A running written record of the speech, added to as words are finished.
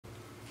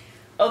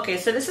Okay,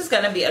 so this is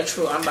gonna be a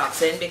true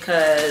unboxing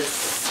because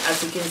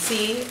as you can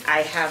see,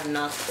 I have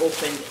not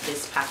opened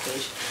this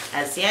package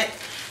as yet.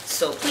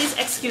 So please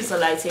excuse the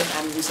lighting.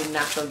 I'm using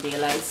natural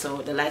daylight,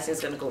 so the lighting is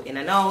gonna go in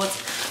and out.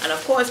 And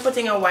of course,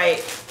 putting a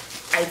white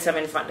item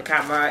in front of the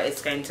camera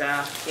is going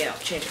to, you know,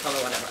 change the color,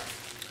 whatever.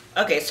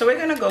 Okay, so we're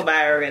gonna go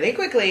by really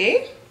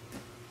quickly.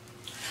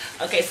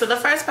 Okay, so the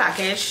first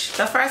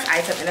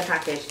item in the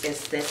package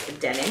is this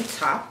denim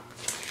top.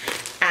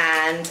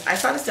 And I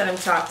saw this denim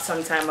top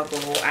some time ago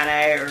and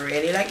I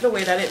really like the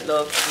way that it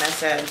looked, and I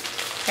said,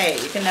 hey,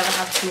 you can never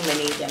have too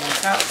many denim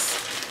tops.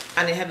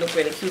 And it had looked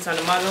really cute on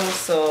the model,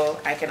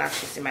 so I can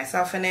actually see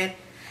myself in it.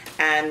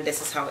 And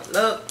this is how it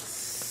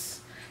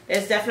looks.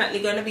 There's definitely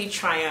going to be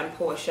try-on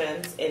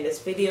portions in this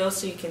video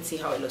so you can see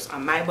how it looks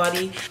on my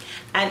body,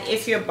 and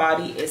if your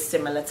body is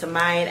similar to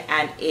mine,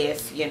 and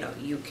if you know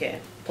you can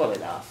pull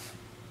it off.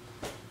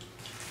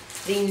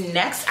 The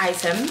next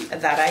item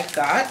that I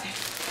got,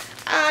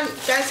 and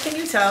guys, can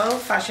you tell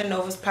Fashion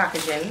Nova's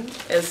packaging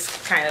is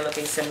kind of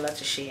looking similar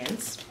to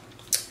Shein's?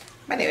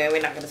 But anyway,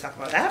 we're not going to talk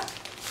about that.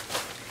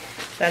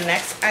 The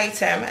next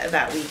item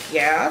that we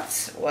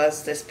got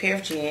was this pair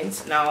of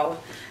jeans. Now,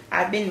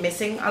 I've been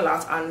missing a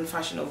lot on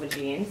Fashion Nova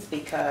jeans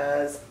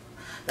because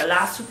the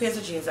last two pairs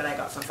of jeans that I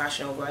got from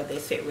Fashion Nova, they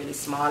fit really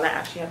small. I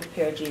actually have a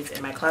pair of jeans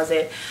in my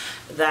closet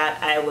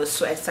that I was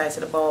so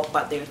excited about,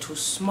 but they're too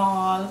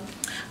small.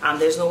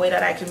 There's no way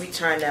that I can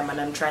return them,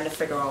 and I'm trying to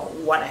figure out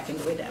what I can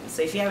do with them.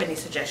 So if you have any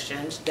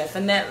suggestions,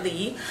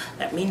 definitely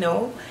let me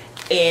know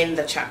in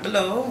the chat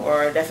below,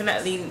 or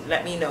definitely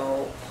let me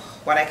know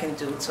what I can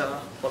do to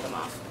pull them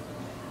off.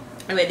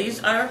 Anyway,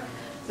 these are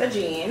the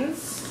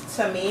jeans.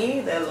 To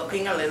me, they're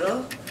looking a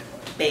little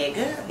big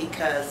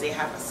because they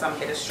have some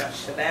bit of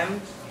stretch to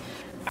them.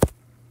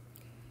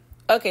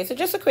 Okay, so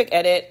just a quick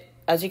edit.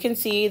 As you can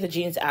see, the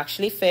jeans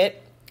actually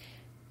fit.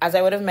 As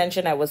I would have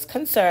mentioned, I was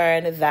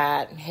concerned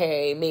that,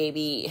 hey,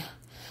 maybe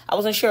I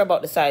wasn't sure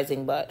about the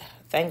sizing, but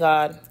thank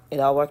God it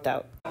all worked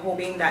out. I'm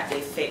hoping that they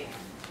fit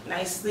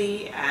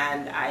nicely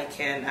and I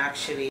can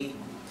actually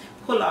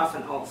pull off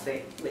an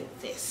outfit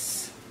with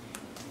this.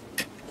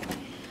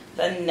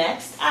 The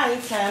next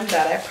item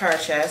that I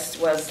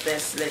purchased was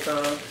this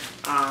little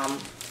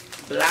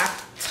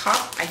black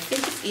top. I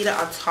think it's either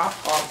a top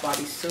or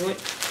bodysuit,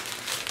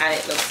 and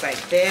it looks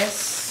like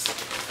this.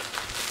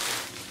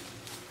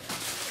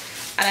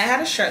 And I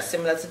had a shirt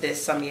similar to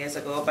this some years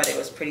ago, but it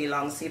was pretty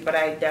long sleeve. But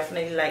I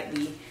definitely like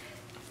the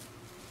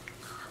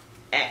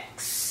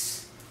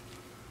X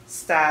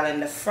style in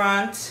the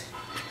front.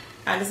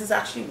 And this is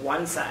actually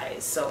one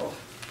size, so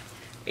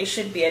it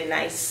should be a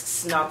nice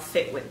snug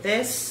fit with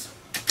this.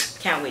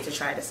 Can't wait to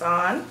try this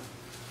on.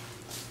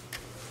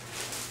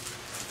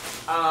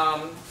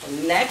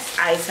 Next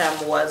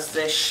item was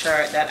this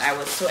shirt that I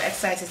was so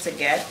excited to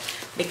get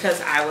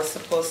because I was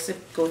supposed to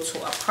go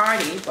to a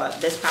party,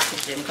 but this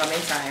package didn't come in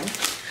time.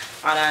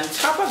 And on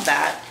top of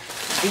that,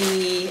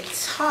 the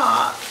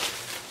top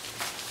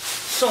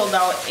sold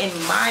out in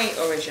my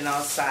original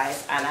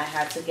size, and I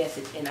had to get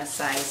it in a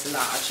size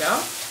larger.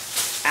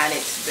 And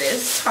it's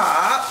this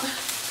top.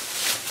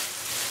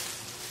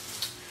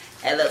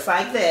 It looks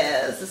like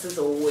this. This is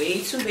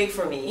way too big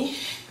for me.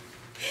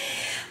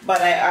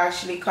 But I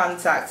actually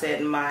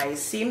contacted my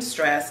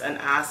seamstress and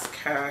asked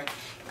her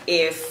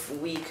if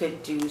we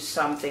could do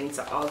something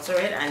to alter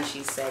it, and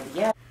she said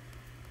yeah.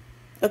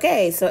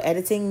 Okay, so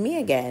editing me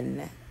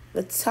again.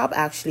 The top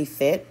actually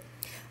fit.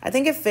 I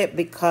think it fit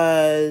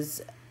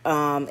because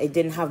it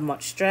didn't have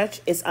much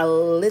stretch. It's a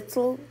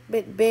little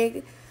bit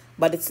big,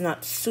 but it's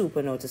not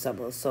super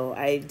noticeable. So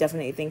I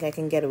definitely think I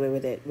can get away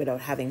with it without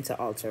having to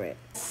alter it.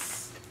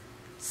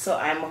 So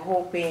I'm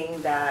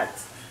hoping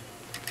that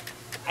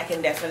I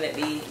can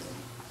definitely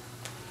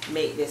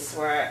make this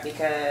work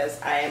because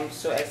I am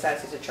so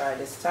excited to try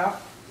this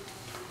top.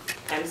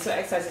 I'm so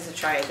excited to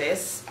try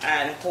this,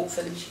 and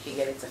hopefully she can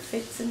get it to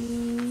fit to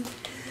me.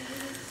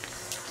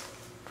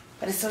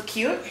 But it's so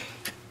cute.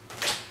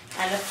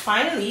 And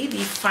finally,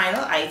 the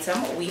final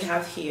item we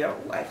have here,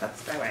 oh, I got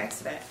this by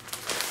accident,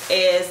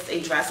 is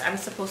a dress I'm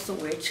supposed to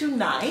wear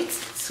tonight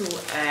to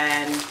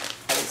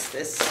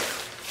this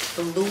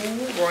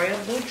royal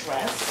blue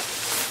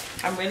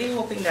dress. I'm really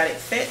hoping that it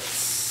fits,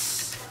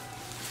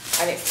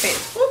 and it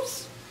fits.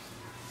 Oops.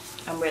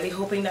 I'm really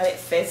hoping that it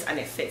fits and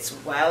it fits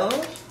well.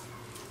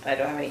 And I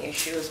don't have any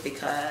issues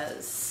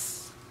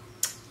because,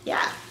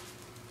 yeah.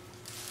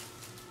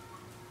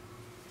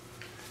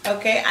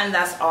 Okay, and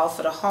that's all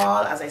for the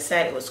haul. As I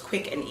said, it was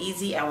quick and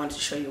easy. I wanted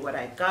to show you what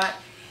I got.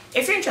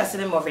 If you're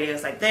interested in more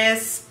videos like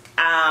this,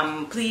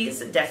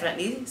 please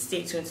definitely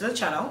stay tuned to the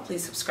channel.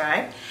 Please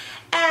subscribe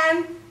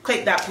and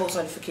click that post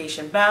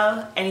notification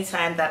bell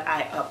anytime that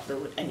I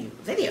upload a new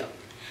video.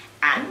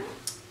 And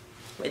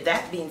with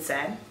that being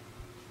said,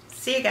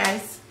 see you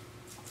guys.